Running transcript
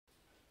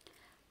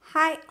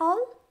Hi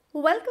all,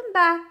 welcome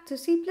back to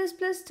C++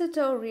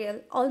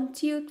 tutorial on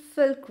Tute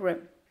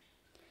Fulcrum.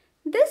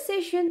 This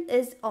session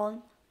is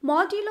on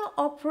Modulo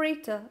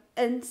Operator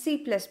in C++.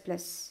 The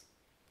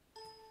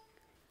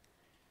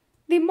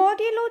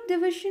modulo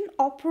division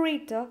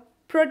operator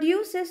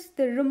produces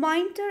the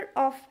remainder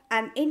of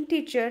an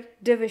integer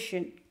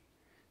division.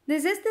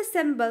 This is the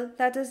symbol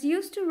that is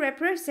used to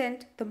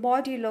represent the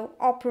modulo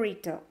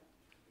operator.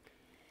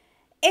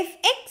 If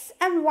x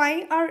and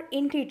y are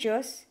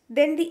integers,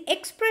 then the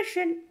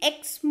expression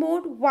x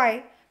mod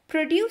y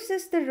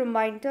produces the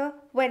remainder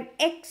when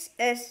x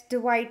is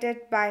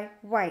divided by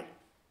y.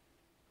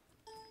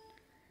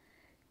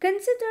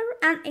 Consider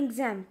an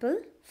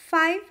example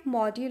 5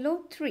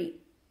 modulo 3.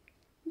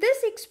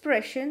 This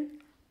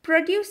expression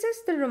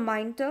produces the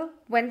remainder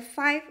when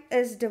 5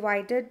 is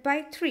divided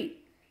by 3.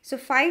 So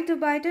 5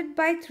 divided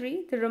by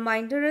 3, the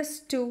remainder is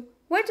 2,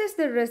 which is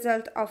the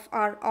result of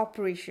our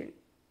operation.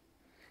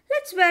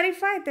 Let's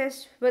verify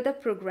this with a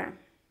program.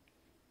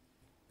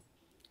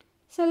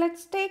 So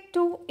let's take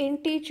two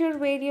integer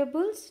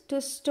variables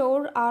to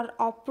store our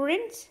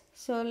operands.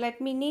 So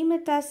let me name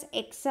it as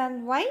x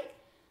and y,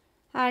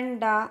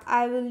 and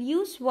I will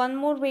use one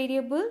more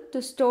variable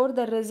to store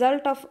the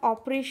result of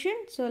operation.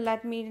 So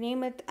let me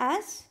name it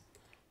as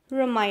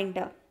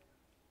remainder.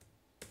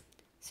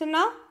 So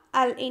now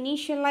I'll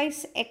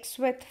initialize x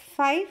with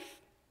 5.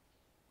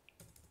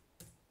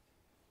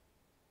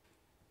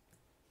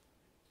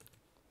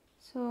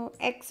 So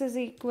x is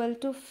equal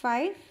to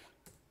 5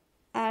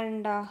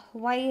 and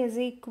y is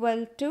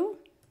equal to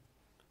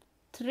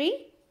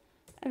 3.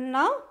 And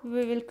now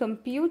we will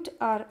compute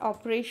our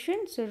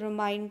operation. So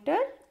remainder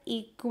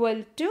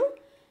equal to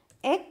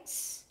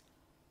x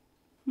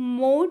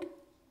mod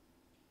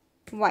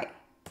y.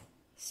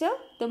 So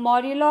the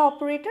modulo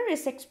operator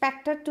is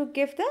expected to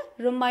give the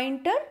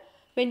remainder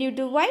when you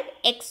divide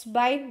x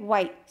by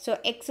y. So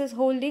x is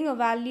holding a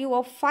value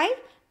of 5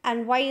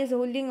 and y is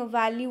holding a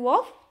value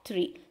of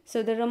 3.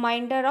 So the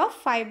remainder of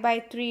 5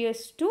 by 3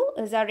 is 2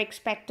 is our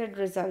expected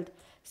result.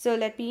 So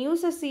let me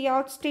use a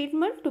cout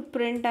statement to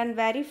print and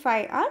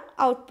verify our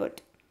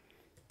output.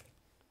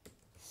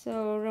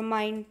 So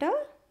remainder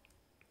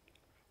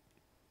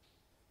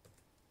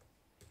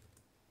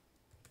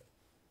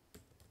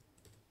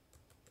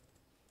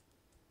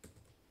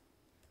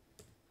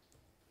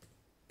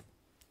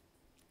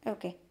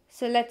Okay,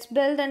 so let's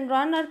build and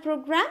run our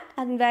program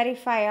and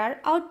verify our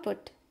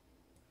output.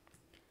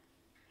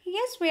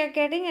 Yes, we are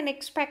getting an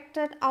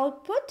expected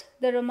output.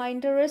 The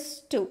remainder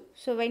is 2.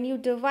 So when you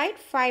divide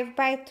 5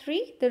 by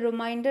 3, the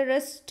remainder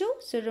is 2.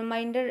 So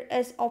remainder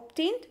is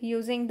obtained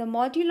using the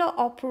modulo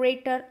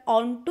operator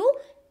onto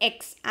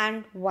x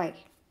and y.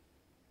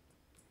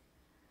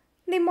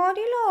 The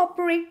modulo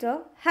operator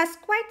has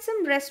quite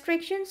some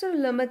restrictions or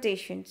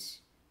limitations.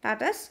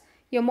 That is,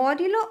 your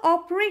modulo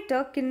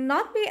operator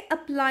cannot be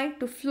applied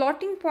to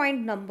floating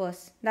point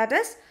numbers, that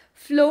is,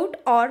 float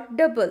or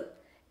double.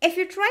 If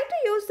you try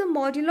to use the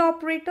modulo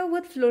operator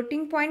with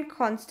floating point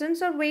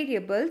constants or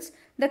variables,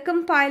 the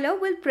compiler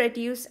will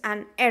produce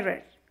an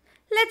error.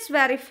 Let's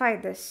verify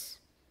this.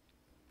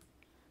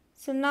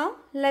 So now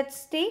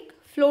let's take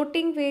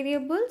floating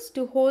variables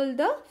to hold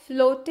the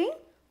floating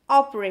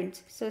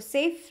operands. So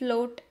say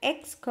float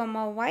x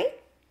comma y,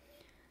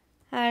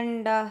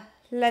 and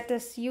let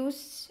us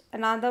use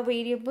another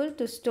variable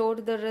to store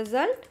the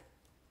result.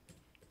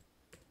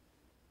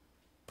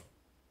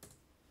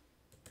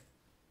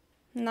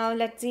 Now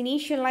let's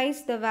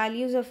initialize the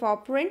values of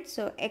operands.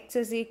 So x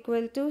is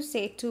equal to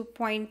say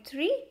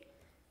 2.3,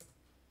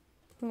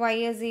 y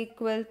is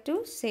equal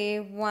to say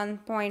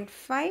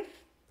 1.5.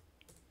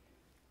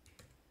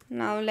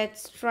 Now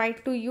let's try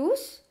to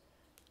use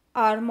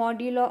our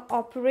modulo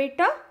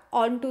operator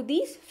onto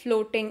these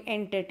floating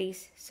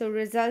entities. So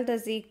result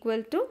is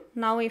equal to,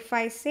 now if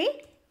I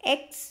say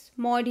x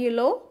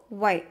modulo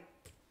y.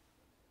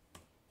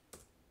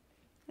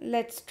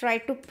 Let's try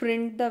to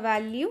print the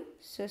value.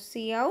 So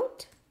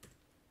cout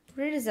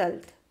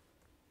result.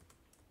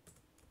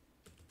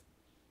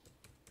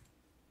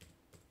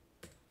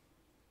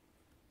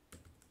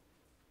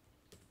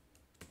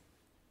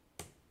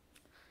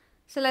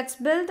 So let's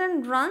build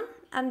and run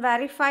and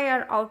verify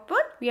our output.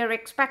 We are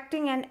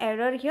expecting an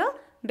error here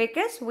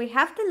because we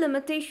have the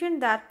limitation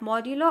that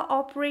modulo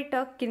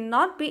operator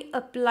cannot be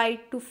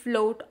applied to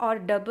float or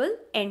double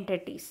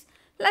entities.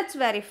 Let's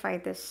verify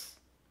this.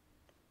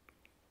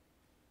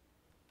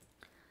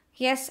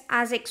 Yes,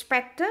 as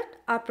expected,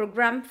 our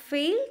program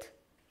failed.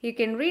 You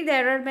can read the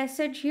error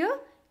message here.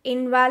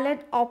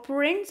 Invalid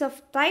operands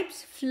of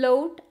types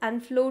float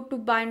and float to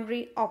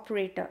binary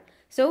operator.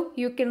 So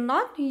you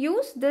cannot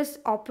use this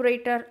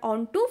operator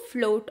onto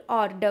float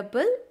or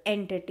double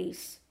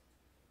entities.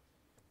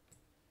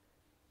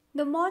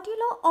 The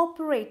modulo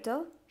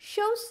operator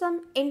shows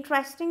some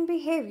interesting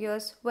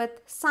behaviors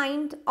with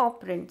signed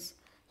operands.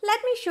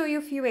 Let me show you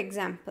a few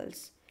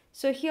examples.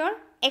 So here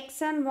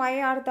x and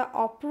y are the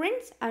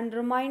operands and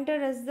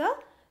remainder is the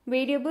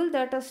variable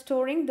that is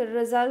storing the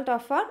result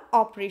of our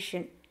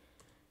operation.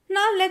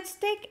 Now let's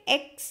take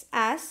x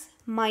as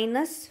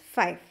minus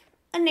 5.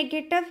 a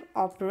negative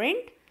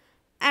operand,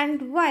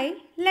 and y,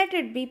 let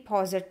it be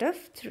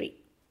positive 3.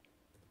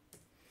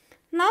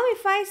 Now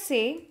if I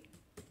say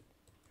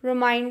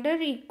reminder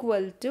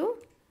equal to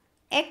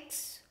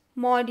x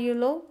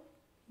modulo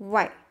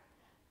y,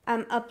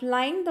 I'm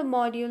applying the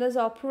modulus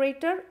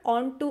operator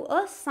onto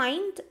a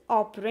signed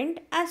operand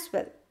as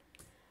well.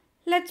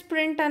 Let's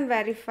print and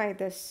verify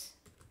this.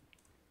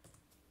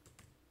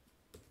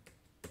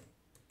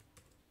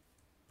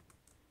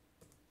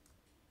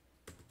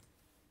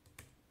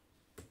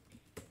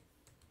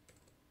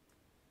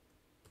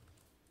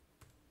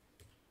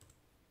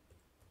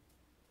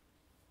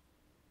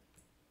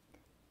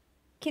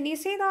 Can you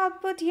see the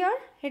output here?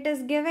 It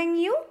is giving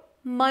you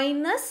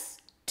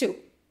 -2.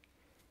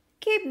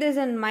 Keep this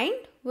in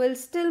mind. We'll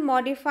still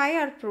modify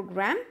our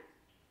program.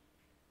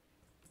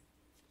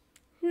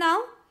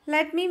 Now,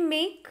 let me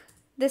make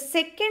the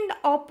second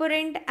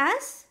operand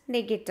as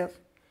negative.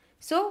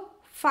 So,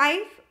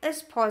 5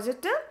 is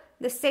positive.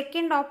 The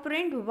second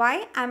operand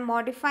y, I'm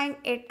modifying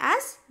it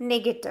as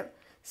negative.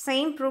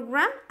 Same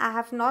program. I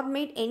have not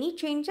made any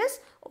changes.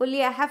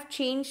 Only I have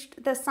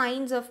changed the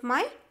signs of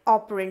my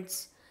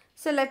operands.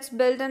 So let's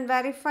build and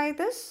verify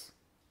this.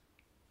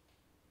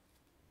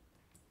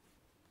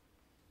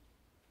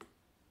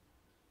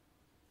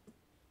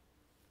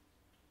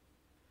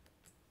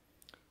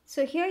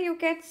 So here you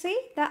can see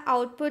the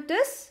output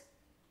is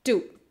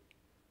 2.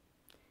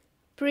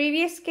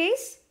 Previous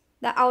case,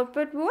 the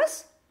output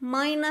was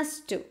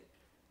 -2.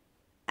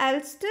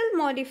 I'll still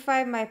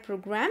modify my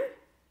program.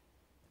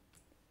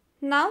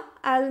 Now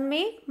I'll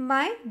make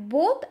my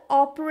both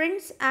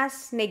operands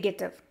as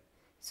negative.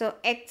 So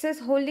x is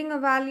holding a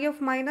value of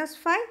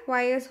 -5,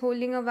 y is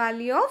holding a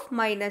value of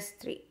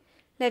 -3.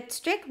 Let's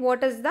check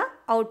what is the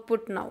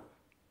output now.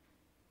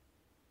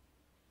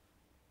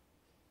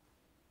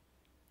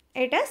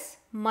 It is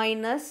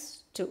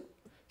 -2.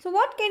 So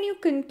what can you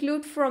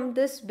conclude from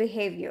this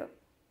behavior?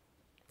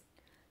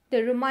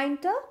 The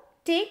reminder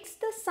takes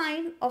the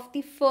sign of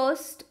the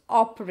first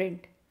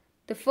operand.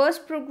 The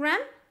first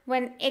program,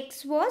 when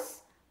x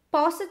was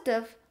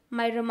positive,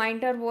 my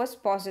reminder was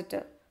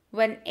positive.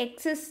 When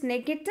x is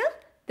negative,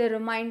 the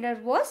reminder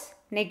was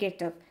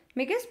negative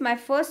because my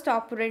first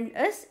operand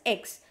is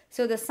x.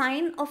 So the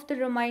sign of the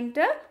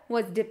reminder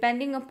was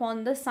depending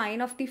upon the sign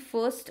of the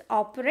first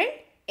operand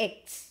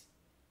x.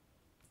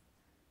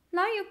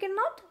 Now you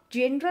cannot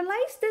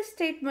generalize this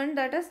statement,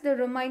 that is the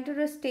reminder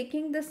is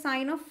taking the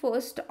sign of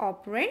first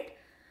operand.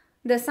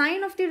 The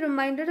sign of the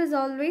reminder is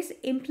always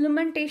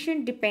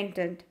implementation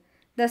dependent.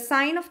 The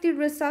sign of the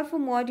result for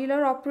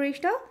modular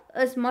operator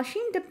is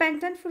machine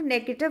dependent for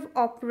negative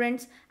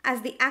operands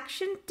as the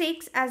action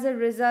takes as a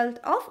result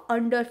of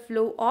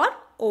underflow or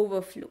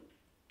overflow.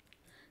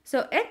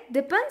 So it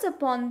depends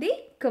upon the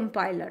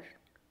compiler.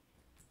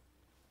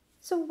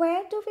 So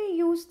where do we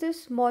use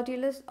this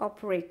modulus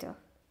operator?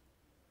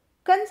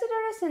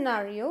 Consider a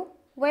scenario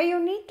where you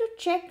need to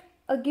check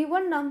a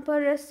given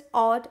number is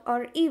odd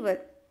or even.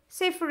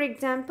 Say for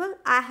example,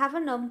 I have a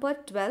number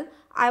 12.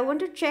 I want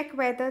to check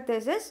whether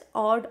this is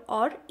odd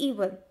or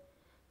even.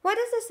 What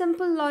is the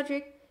simple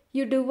logic?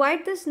 You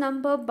divide this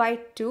number by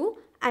 2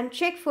 and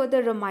check for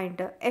the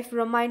remainder. If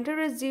remainder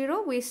is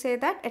 0, we say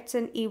that it's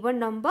an even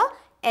number,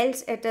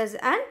 else it is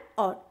an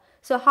odd.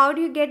 So how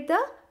do you get the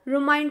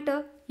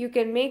remainder? You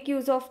can make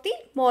use of the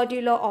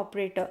modulo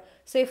operator.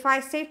 So if I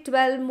say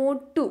 12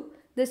 mod 2,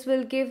 this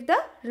will give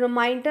the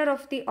remainder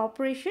of the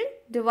operation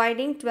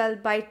dividing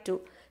 12 by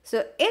 2.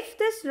 So if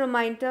this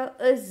remainder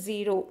is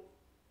 0,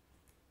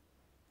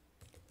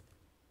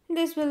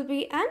 this will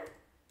be an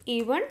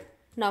even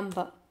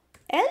number,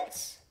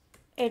 else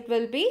it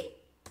will be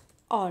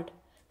odd.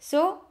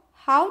 So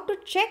how to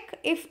check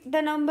if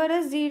the number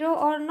is 0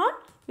 or not?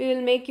 We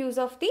will make use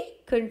of the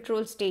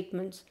control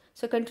statements.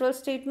 So control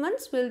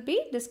statements we'll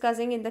be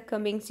discussing in the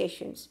coming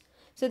sessions.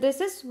 So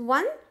this is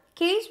one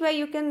case where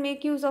you can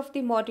make use of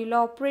the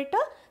modulo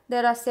operator.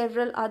 There are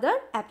several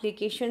other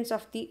applications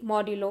of the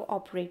modulo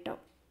operator.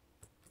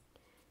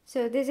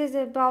 So this is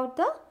about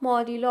the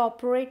modulo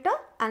operator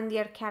and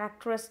their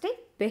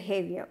characteristic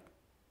behavior.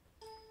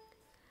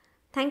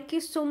 Thank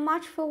you so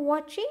much for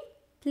watching.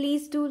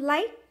 Please do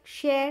like,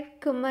 share,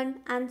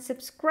 comment and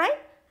subscribe.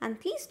 And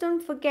please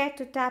don't forget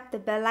to tap the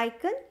bell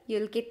icon.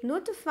 You'll get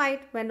notified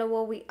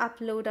whenever we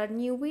upload our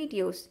new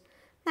videos.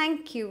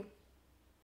 Thank you.